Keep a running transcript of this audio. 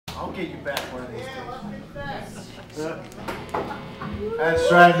get you back one of these days.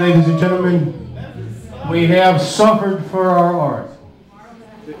 That's right, ladies and gentlemen. We have suffered for our art.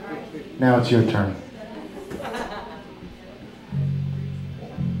 Now it's your turn.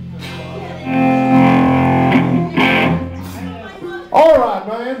 All right,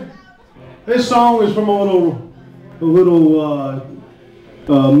 man. This song is from a little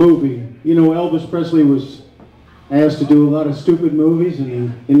movie. You know, Elvis Presley was asked to do a lot of stupid movies,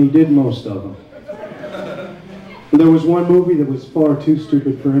 and he did most of them. There was one movie that was far too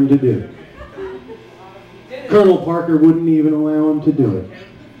stupid for him to do. Colonel Parker wouldn't even allow him to do it.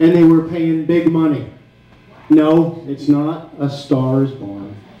 And they were paying big money. No, it's not A Star Is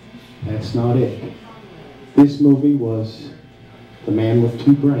Born. That's not it. This movie was The Man with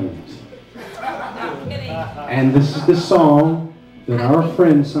Two Brains. And this is the song that our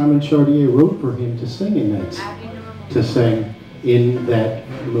friend Simon Chartier wrote for him to sing in that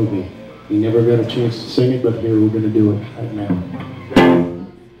movie. He never got a chance to sing it, but here we're going to do it right now.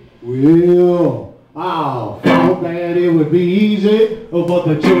 Well, I thought that it would be easy, but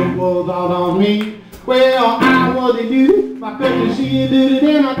the truth was all on me. Well, I wasn't new, I couldn't see you do it,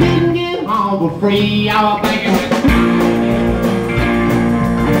 and I didn't get home for free. I was thinking,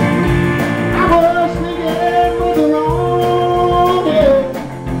 with the wrong head,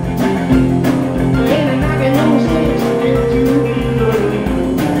 and I can no sense into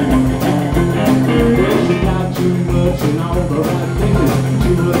well, she got too much and all the right things,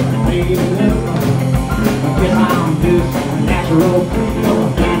 too much pain and I guess I'm just a natural freak.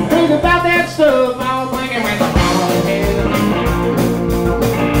 Think about that stuff, I was thinking with the wrong head.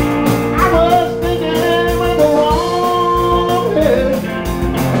 I was thinking with the wrong head.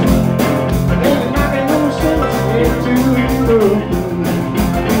 And I can no sense into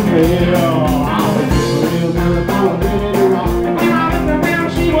well, I was real good about a minute wrong. When I looked around,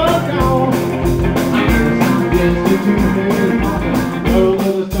 she was gone. I guess I'm just too many pockets. No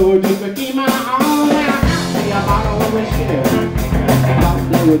little store just to keep my own. And I got me a bottle of whiskey. Thought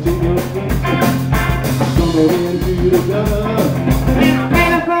they were too much stumbled into the gutter. And I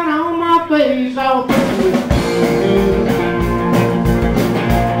made a frown on my face all through.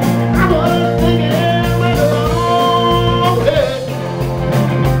 I was thinking with the wrong head.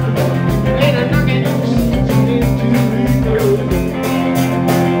 And I'm not getting into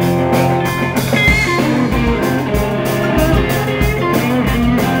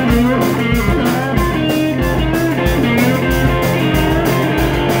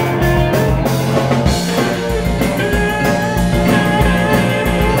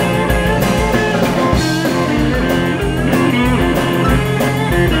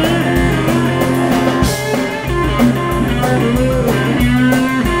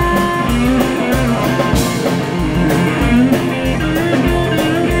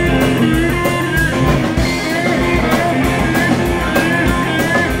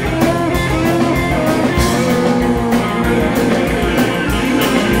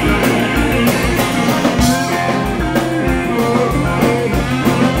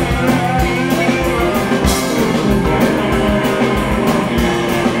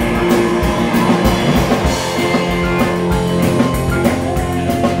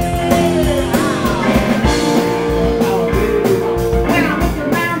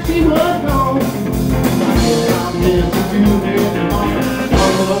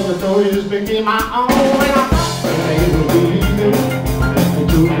became my own, and I thought that it would be easy. The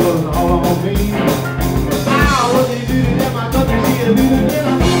truth wasn't all on me. How would they do that? My country see a little bit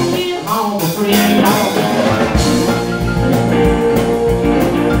of me home for free. I was thinking with the wrong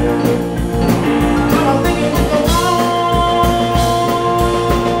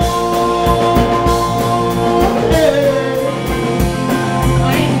head. I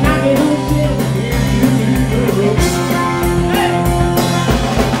ain't knocking no shit. Hey.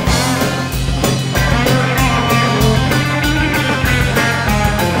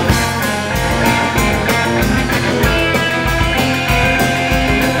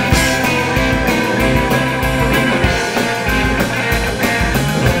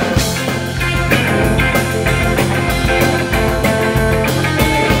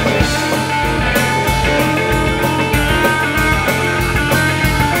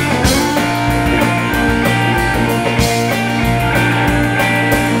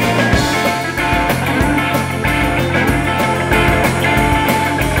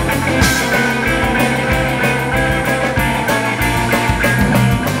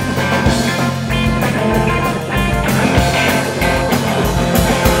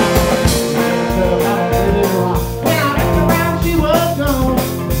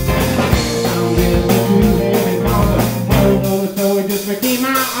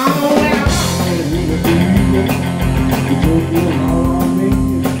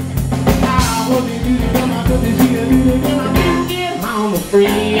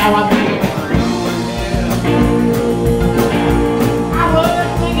 Free, I was